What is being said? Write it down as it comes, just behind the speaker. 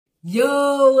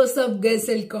Yo, what's up guys?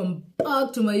 Welcome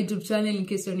back to my YouTube channel. In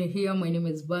case you're new here, my name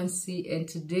is Bansi and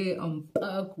today I'm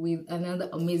back with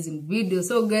another amazing video.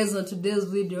 So guys, on today's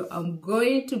video I'm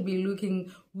going to be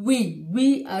looking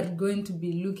we are going to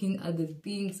be looking at the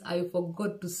things I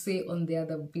forgot to say on the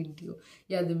other video.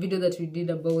 Yeah, the video that we did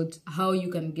about how you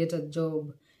can get a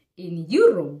job in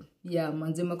Europe. Yeah,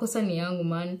 manze makosa ni yangu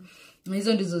man.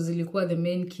 Hizo ndizo zilikuwa the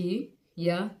main key.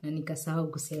 Yeah, na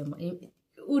nikasahau kusema.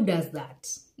 Who does that?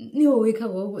 No, wake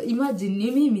up.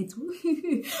 Imagine me too.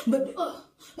 But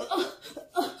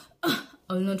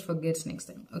I will not forget next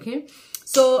time. Okay.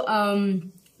 So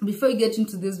before you get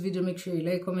into this video, make sure you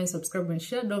like, comment, subscribe, and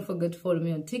share. Don't forget to follow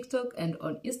me on TikTok and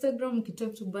on Instagram. If you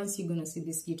type to Bansi, you're gonna see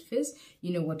this cute face.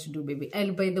 You know what to do, baby.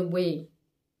 And by the way,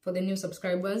 for the new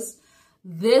subscribers,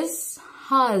 this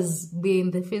has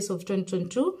been the face of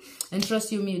 2022, and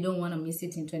trust you me, you don't want to miss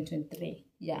it in 2023.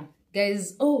 Yeah.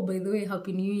 Guys, oh, by the way,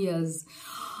 Happy New Year's.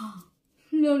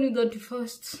 Only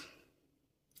 31st.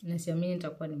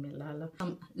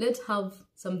 Let's have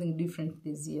something different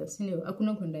this year. Sindio,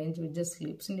 hakuna kwenda nje, we just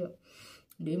sleep. Sindio,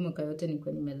 ndio mwaka yote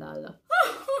nilikuwa nimelala.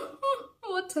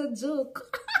 What a joke.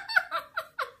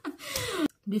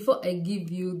 Before I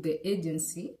give you the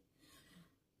agency,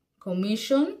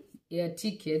 commission,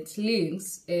 Airticket,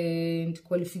 links, and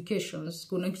qualifications,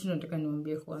 kuna kitu nataka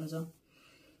niwaambie kwanza.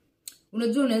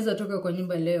 Unajua unaweza toka kwa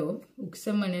nyumba leo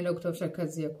ukisema naenda kutafuta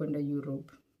kazi ya kwenda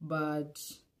Europe, but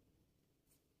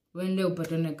wende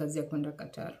upatane kazi ya kwenda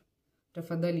Qatar.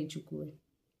 Tafadhali ichukue.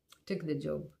 Take the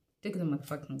job. Take the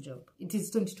motherfucking job. It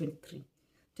is 2023.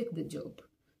 Take the job.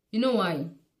 You know why?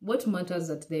 What matters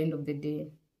at the end of the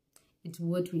day? It's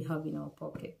what we have in our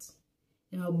pockets,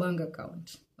 in our bank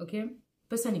account. Okay?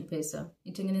 Pesa ni pesa.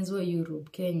 Itengenezwa Europe,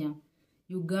 Kenya,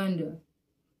 Uganda,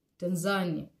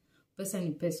 Tanzania. Pesa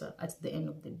ni pesa at the end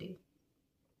of the day.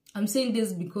 I'm saying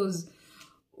this because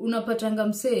unapatanga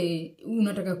mse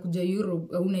unataka kuja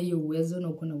Europe, una hiyo uwezo na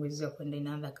uko na uwezo wa kwenda in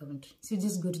another country. So you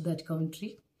just go to that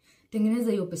country,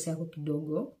 tengeneza hiyo pesa yako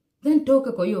kidogo, then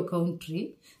toka kwa hiyo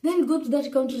country, then go to that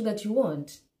country that you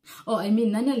want. Oh, I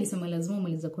mean, nani alisema lazima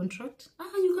umaliza contract?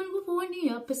 You can go for 1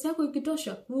 year, pesa yako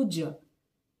ikitosha kuja.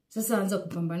 Sasa anza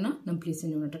kupambana na place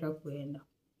yenye unataka kuenda.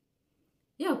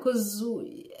 Yeah, because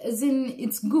as in,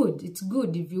 it's good. It's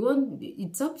good. If you want,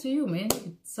 it's up to you, man.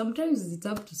 Sometimes it's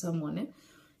up to someone, eh?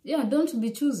 Yeah, don't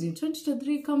be choosing.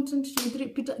 2023, come 2023,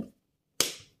 Peter.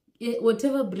 Yeah,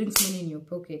 whatever brings money in your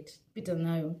pocket, Peter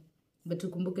nayo. But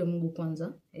ukumbuke Mungu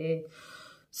kwanza.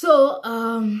 So,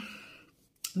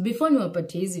 before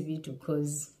niwapatie hizi vitu,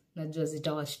 because najua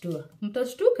zitawashtua.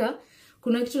 Mtashtuka,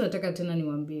 kuna kitu nataka tena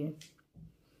niwaambie.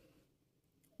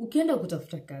 Ukienda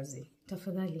kutafuta kazi,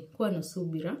 tafadhali kuwa na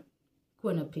subira,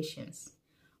 kuwa na patience,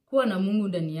 kuwa na Mungu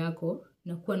ndani yako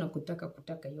na kuwa na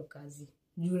kutaka hiyo kazi.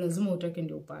 Juu lazima utake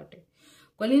ndio upate.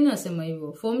 Kwa nini nasema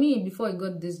hivyo? For me, before I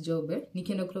got this job,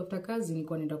 nikienda kutafuta kazi,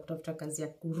 nilikuwa naenda kutafuta kazi ya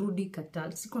kurudi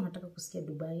Qatar. Sikuwa nataka kusikia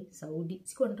Dubai, Saudi.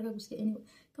 Sikuwa nataka kusikia anywhere.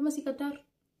 Kama si Qatar,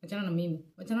 achana na mimi.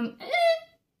 Achana na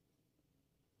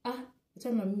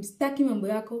achana na mimi. Sitaki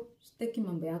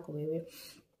mambo yako wewe.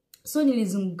 So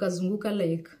nilizunguka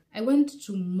like I went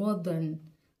to more than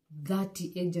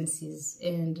 30 agencies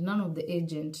and none of the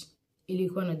agent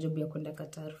ilikuwa na job ya kwenda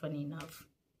Qatar, funny enough.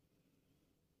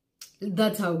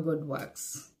 That's how God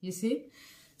works, you see.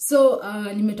 So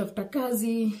nimetafuta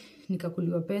kazi,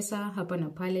 nikakuliwa pesa hapa na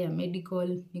pale ya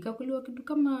medical, nikakuliwa kitu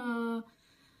kama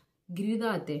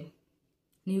giridate.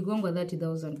 Niligongwa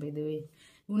 30,000 by the way.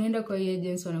 Unaenda kwa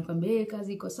agency wanakuambia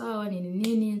kazi iko sawa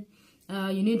nini.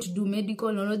 You need to do medical.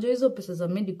 Unajua hizo pesa za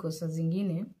medical saa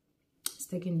zingine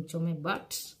sitaki nichome,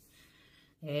 but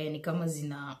ni kama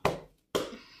zina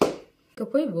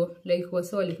kwa hivyo like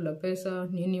wasa walikula pesa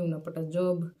nini, unapata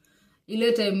job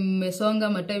ile time imesonga,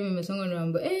 matime imesonga,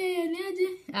 niambia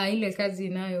niaje ile kazi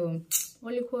nayo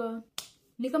walikuwa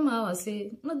ni kama hawa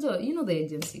say, unajua you know the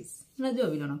agencies, unajua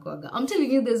vile wanakuaga. I'm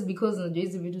telling you this because unajua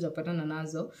hizi vitu zapatana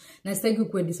nazo na sitaki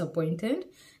kuwa disappointed,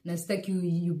 na sitaki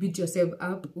you beat yourself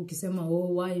up ukisema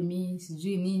why me,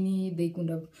 sijui nini. They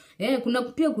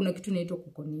kuna kitu inaitwa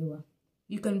kukoniwa.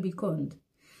 You can be conned.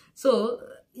 So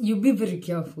you be very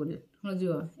careful.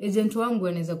 Unajua agent wangu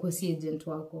anaweza kuwa si agent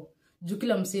wako. Juu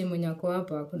kila msee mwenye ako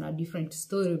hapa kuna different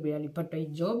story vile alipata hii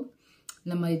job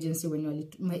na my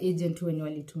agent wenye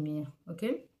walitumia.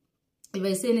 Okay? If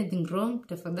I say anything wrong,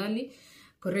 tafadhali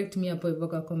correct me hapo hivyo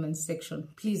kwa comment section.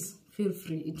 Please feel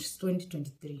free. It's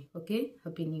 2023. Okay?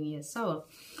 Happy New Year. Sawa.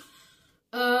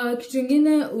 Kitu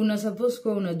kingine unasuppose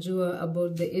kwa unajua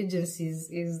about the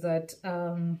agencies is that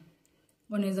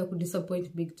wanaweza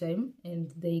kudisappoint big time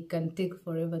and they can take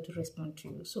forever to respond to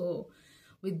you. So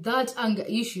with that anger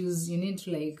issues, you need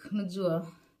to like,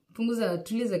 unajua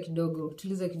tuliza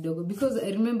kidogo because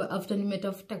I remember after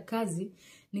nimetafuta kazi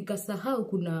nikasahau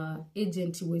kuna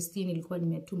agent Westin ilikuwa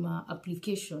nimetuma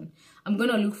application. I'm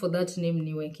gonna look for that name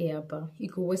niweke hapa.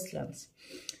 Iko Westlands.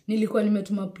 Nilikuwa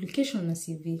nimetuma application na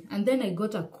CV and then I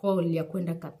got a call ya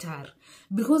kwenda Qatar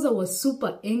because I was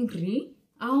super angry.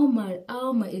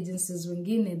 All my agencies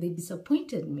wengine, they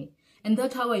disappointed me, and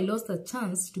that's how I lost a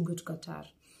chance to go to Qatar.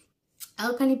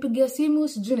 Akanipigia simu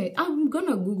sijui. I'm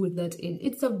gonna Google that agent.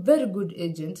 It's a very good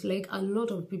agent. Like a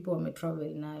lot of people wame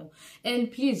travel nayo.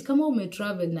 And please, kama ume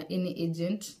travel na any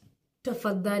agent,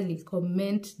 tafadhali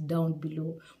comment down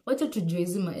below. Wacha tujue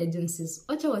hizi ma agencies.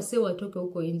 Wacha wase watoke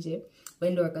huko nje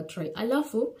waende wakatry.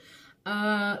 Alafu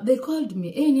they called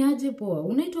me. Ni aje poa.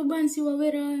 Unaitwa Bansi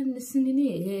Wawera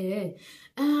nini?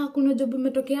 Kuna job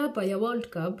imetokea hapa ya World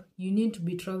Cup. You need to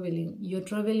be traveling. You're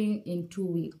traveling in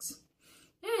 2 weeks.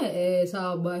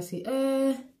 Sawa basi.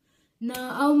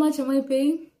 Na how much am I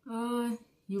paying?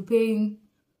 You paying?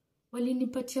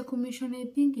 Walinipatia commission I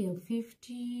think ya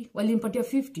 50. Walinipatia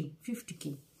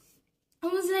 50k. I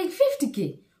was like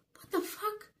 50k. What the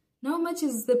fuck? Now how much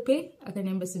is the pay?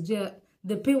 Akaniambia sijua.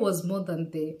 The pay was more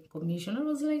than the commission. I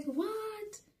was like,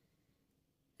 what?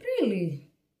 Really?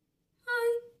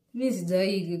 Mimi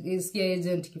sijaisikia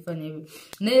agent kifanya hivi.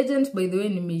 Na agent by the way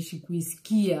nimeishi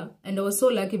kuisikia, and I was so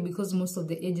lucky because most of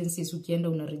the agencies ukienda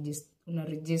una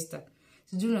register.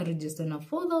 Sijui una register na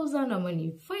 4,000 ama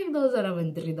ni 5,000 ama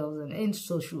 3,000. And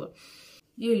so sure.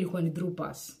 Hiyo ilikuwa ni through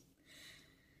pass.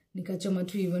 Nikachoma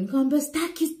tu hivyo. Nikamwambia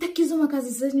staki hizo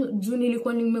makazi sasa juu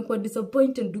nilikuwa nimekuwa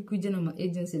disappointed tu kuja na ma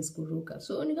agencies kuruka.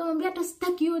 So nikamwambia hata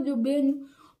staki hiyo job yenu.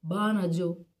 Bana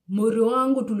jo. Moro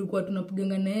wangu tulikuwa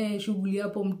tunapiganga na yeye shughuli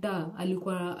hapo mtaa.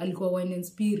 Alikuwa wine and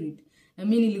spirit. Na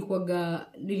mimi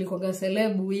nilikuwa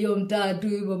celeb hiyo mtaa tu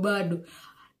hivyo bado.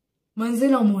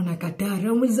 Manzena muona Qatar.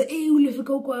 Amuliza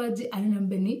ulifika huko aje?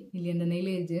 Aliniambia nilienda na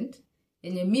ile agent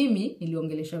yenye mimi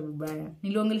niliongelesha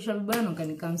vibaya na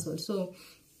wakani cancel. So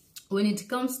when it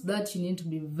comes to that, you need to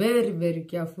be very, very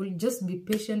careful. Just be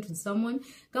patient with someone.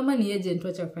 Kama ni agent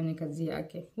wacha afanye kazi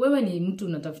yake. Wewe ni mtu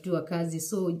unatafutiwa kazi.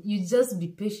 So you just be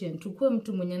patient. Ukue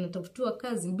mtu mwenye anatafutiwa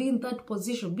kazi. Be in that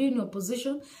position. Be in your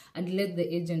position and let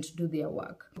the agent do their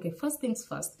work. Okay, first things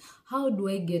first. How do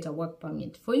I get a work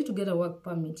permit? For you to get a work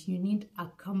permit, you need a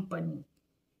company.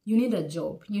 You need a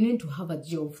job. You need to have a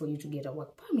job for you to get a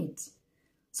work permit.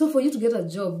 So for you to get a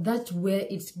job, that's where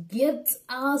it gets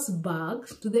us back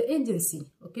to the agency,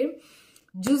 okay?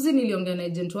 Juzi niliongea na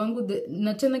agent wangu,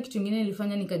 na tena kitu kingine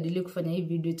nilifanya nikadelay kufanya hii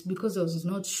video. It's because I was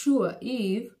not sure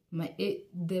if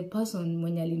the person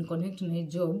mwenye aliniconnect na hii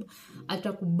job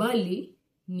atakubali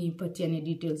nipatiane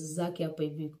details zake hapa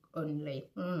hivi online.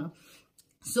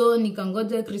 So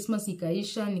nikangoja Christmas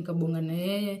ikaisha, nikabonga na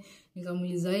yeye,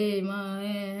 nikamuuliza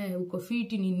yeye uko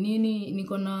fiti ni nini,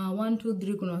 niko na 1 2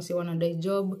 3 kuna wase wanadai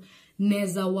job,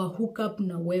 neza wa hook up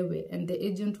na wewe. And the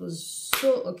agent was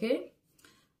so okay.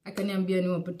 Akaniambia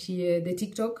niwapatie the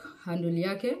TikTok handle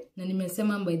yake, na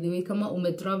nimesema by the way kama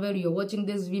umetravel, you're watching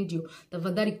this video,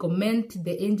 tafadhali comment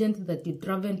the agent that you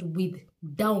traveled with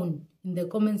down in the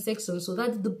comment section so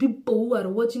that the people who are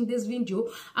watching this video,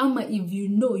 ama if you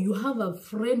know you have a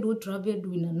friend who traveled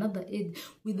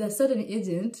with a certain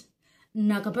agent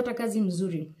na akapata kazi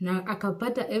mzuri na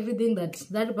akapata everything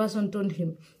that person told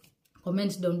him,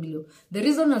 comment down below. The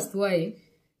reason as to why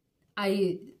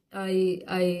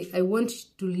I want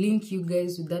to link you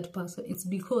guys with that person, it's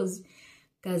because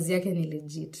kazi yake ni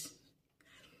legit.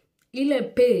 Ile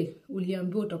pay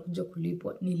uliambiwa utakuja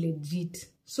kulipwa ni legit.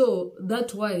 So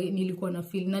that why nilikuwa na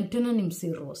feel, na tena ni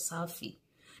msee roho safi.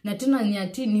 Na tena ni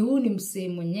ati ni huyu ni msee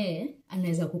mwenyewe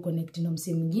anaweza kuconnect na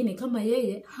msee mwingine kama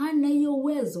yeye hana hiyo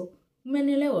uwezo.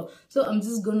 Umeelewa? So I'm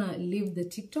just gonna leave the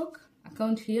TikTok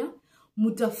account here.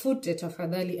 Mutafute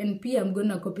tafadhali, and pia I'm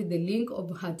gonna copy the link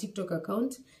of her TikTok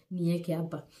account niweke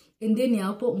hapa. And then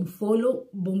hapo mfollow,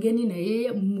 bongeni na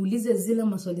yeye, muulize zile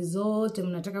maswali zote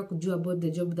mnataka kujua about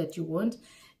the job that you want,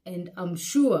 and I'm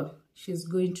sure she's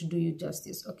going to do you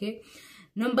justice, okay?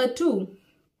 Number 2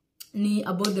 ni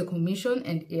about the commission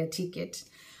and Airticket.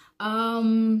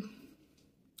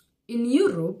 In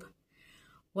Europe,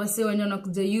 wase wenye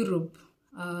wanakuja Europe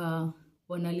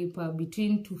wanalipa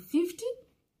between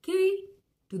 250k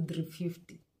to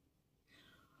 350.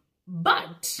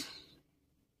 But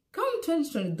come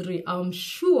 2023, I'm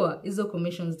sure hizo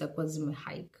commissions zitakuwa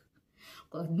zimehike.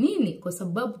 Kwa nini? Kwa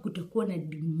sababu kutakuwa na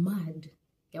demand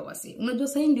ya wasi. Unajua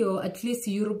sasa ndio at least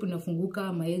Europe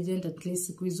inafunguka, my agent at least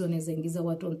siku hizo anaweza ingiza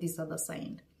watu on this other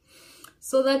side.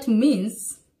 So that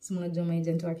means, si mnajua my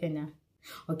agent wa Kenya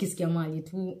wakisikia mali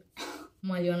tu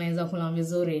Mali wanaweza kula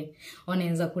vizuri,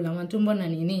 wanaweza kula matumbo na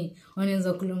nini,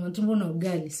 wanaweza kula matumbo na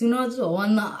ugali. Si unajua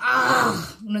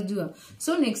unajua.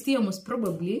 So next year most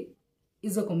probably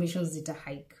hizo commissions zita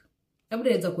hike. Labda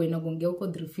inaweza kuwa inagongea huko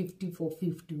 350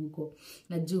 450 huko.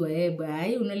 Najua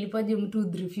bwana, unalipaje mtu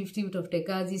 350 utafute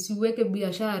kazi, si uweke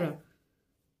biashara.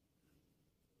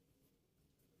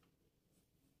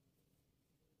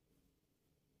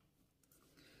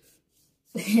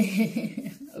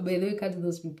 By the way, cut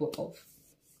those people off.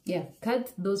 Yeah,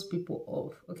 cut those people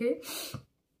off, okay?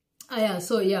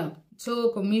 So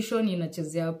commission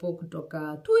inachezea hapo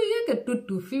kutoka tuiweke tu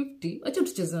 250. Acha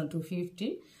tucheze na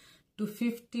 250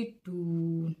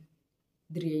 to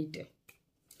 380.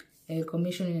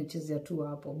 Commission inachezea tu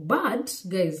hapo. But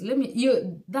guys,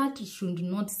 that should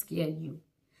not scare you.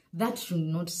 That should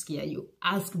not scare you.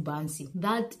 Ask Bansi.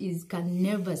 Can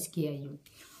never scare you.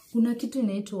 Kuna kitu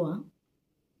inaitwa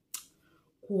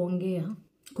kuongea,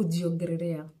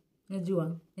 kujiongelea.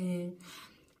 Najua.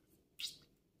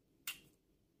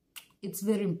 It's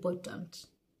very important.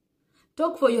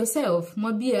 Talk for yourself.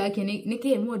 Mwambie yake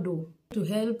nike modo to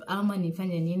help ama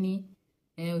nifanye nini.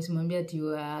 Usimwambie ati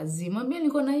mwambie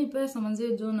niko na hii pesa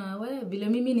manze Jona, wewe vile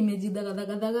mimi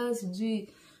nimejidagadaga sijui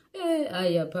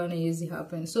hapana hizi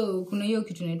happen. So kuna hiyo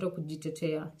kitu inaitwa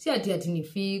kujitetea. Si ati ni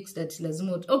fixed, ati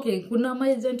lazima okay, kuna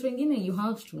agent wengine you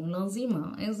have to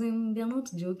lazima, as in they are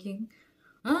not joking.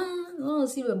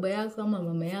 Si baba yako ama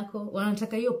mama yako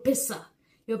wanataka hiyo pesa.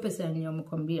 Hiyo pesa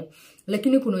nimekwambia.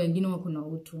 Lakini kuna wengine wako na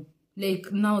utu. Like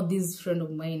now this friend of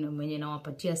mine mwenye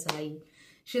nawapatia sahi.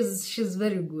 She's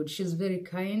very good. She's very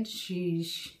kind.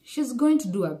 She's going to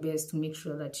do her best to make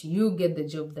sure that you get the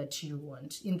job that you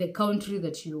want in the country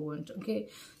that you want, okay?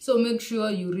 So make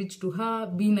sure you reach to her,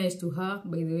 be nice to her.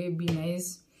 By the way, be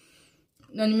nice.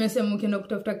 Na nimesema ukienda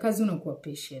kutafuta kazi unakuwa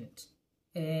patient.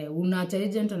 Unaacha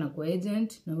agent anakuwa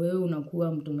agent na wewe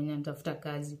unakuwa mtu mwenye anatafuta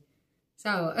kazi.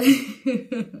 Sawa.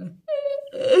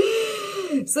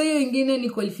 So hiyo ingine ni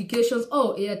qualifications.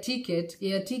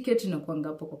 Airticket inakuanga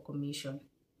hapo kwa commission.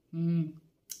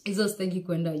 Hizo sitaki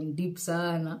kwenda in deep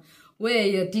sana.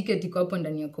 Airticket iko hapo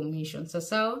ndani ya commission.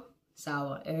 Sawa?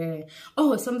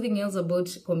 Something else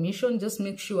about commission, just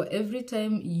make sure every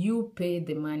time you pay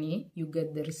the money, you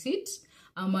get the receipt.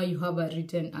 Ama you have a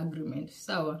written agreement.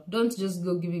 Sawa. Don't just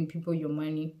go giving people your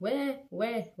money.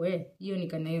 Hiyo ni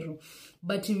kanairo.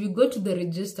 But if you go to the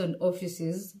registered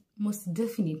offices, most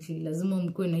definitely lazima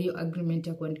mkuwe na hiyo agreement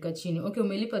ya kuandika chini. Okay,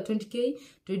 umelipa 20k,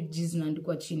 20G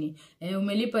zinaandikwa chini.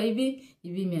 Umelipa hivi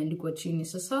imeandikwa chini.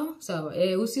 Sawa.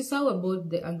 Usisahau about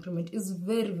the agreement. Is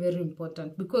very very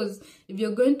important because if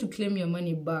you're going to claim your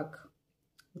money back,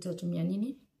 utatumia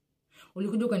nini?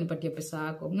 Ulikuja ukanipatia pesa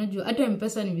yako. Unajua hata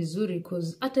M-Pesa ni vizuri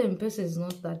because hata M-Pesa is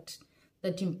not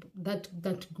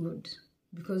that good.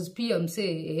 Because pia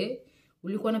msee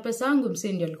ulikuwa na pesa yangu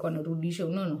msee ndio alikuwa anarudisha,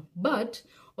 unaona. But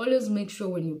always make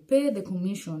sure when you pay the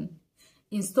commission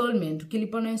installment,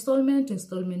 ukilipa na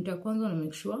installment ya kwanza na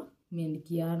make sure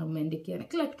umeandikiana.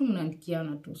 Kila kitu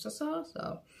mnaandikiana tu.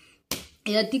 Sawa.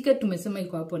 Airticket tumesema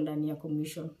iko hapo ndani ya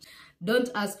commission.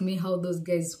 Don't ask me how those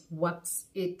guys works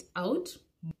it out.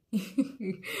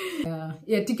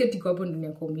 Airticket iko hapo ndani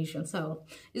ya commission. Sawa.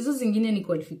 Hizo zingine ni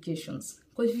qualifications.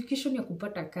 Qualification ya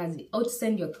kupata kazi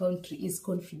outside your country is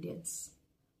confidence.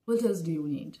 What else do you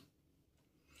need?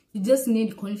 You just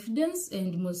need confidence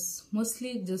and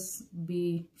mostly just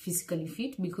be physically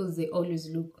fit because they always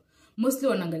look. Mostly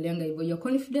wanaangalianga hivyo your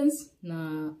confidence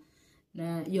na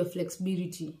your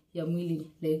flexibility ya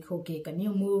mwili. Like okay, can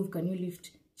you move, can you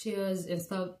lift chairs and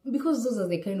stuff, because those are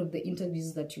the kind of the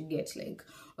interviews that you get. Like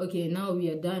okay, now we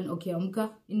are done. Okay,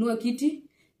 amka, inua kiti,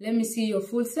 let me see your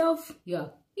full self.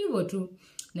 Hivyo tu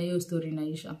na hiyo story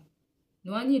naisha.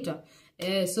 Niwanyita.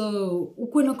 So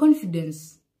uko na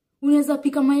confidence. Unaweza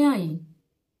pika mayai.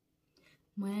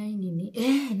 Mayai nini?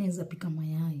 Naweza pika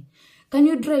mayai. Can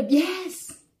you drive?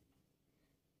 Yes.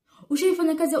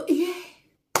 Ushaifanya kazi?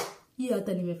 Hiyo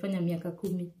hata nimefanya miaka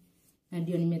 10 na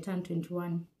ndio nimeturn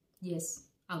 21. Yes,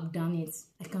 I've done it.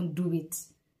 I can do it.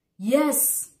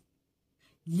 Yes,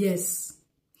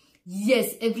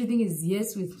 everything is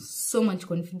yes with so much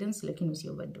confidence, lakini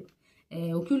usioverdo.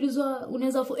 Ukiulizwa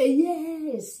unaweza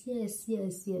yes.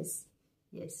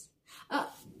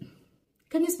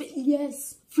 Can you speak?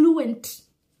 Yes,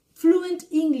 fluent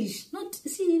English, not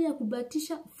si ile ya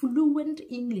kubatisha, fluent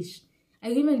English.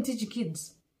 I even teach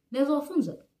kids. Naweza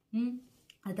wafunza.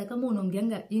 Hata kama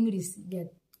unaongeanga English ya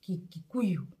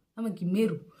Kikuyu ama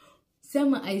Kimeru,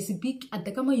 sema I speak.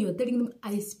 Hata kama you are telling them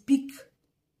I speak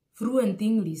fluent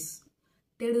English,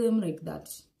 tell them like that.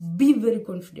 Be very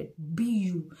confident. Be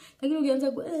you. Lakini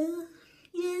ukianza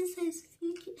Yes, I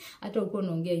speak. Hata uko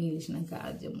unaongea English na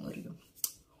kaaje Morio.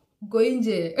 Uko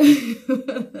nje.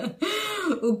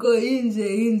 Uko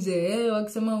nje.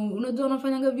 Wakisema unajua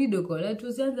unafanyanga video call.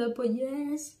 Tusianze hapo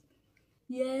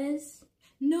yes.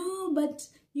 No, but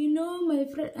you know my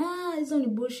friend. It's only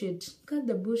bullshit. Cut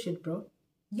the bullshit, bro.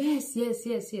 Yes.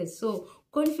 So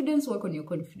confidence, work on your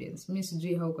confidence. Miss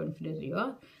G, how confident you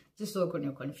are. Just work on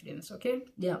your confidence, okay?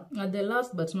 Yeah. And the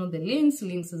last but not the links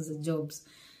is the jobs.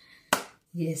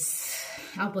 Yes.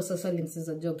 Hapo sasa links is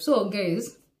a job. So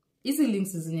guys, hizi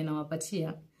links zenye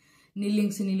nawapatia ni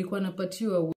links nilikuwa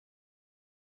napatiwa.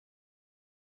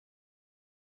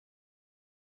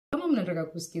 Kama mnataka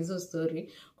kusikiza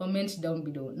story, comment down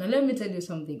below. Now let me tell you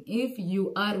something. If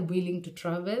you are willing to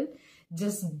travel,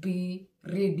 just be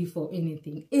ready for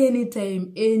anything.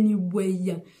 Anytime,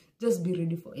 anywhere. Just be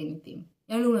ready for anything.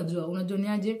 Yani unajua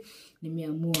niaje?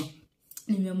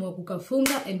 Nimeamua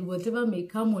kukafunga, and whatever may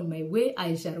come on my way,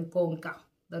 I shall conquer.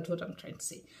 That's what I'm trying to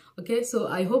say. Okay, so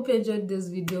I hope you enjoyed this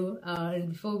video. And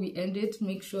before we end it,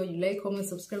 make sure you like, comment,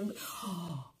 subscribe.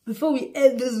 Before we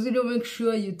end this video, make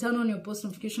sure you turn on your post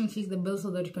notification, click the bell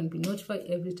so that you can be notified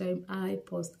every time I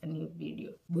post a new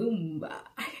video. Boom! Bye.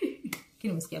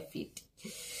 Can you fit?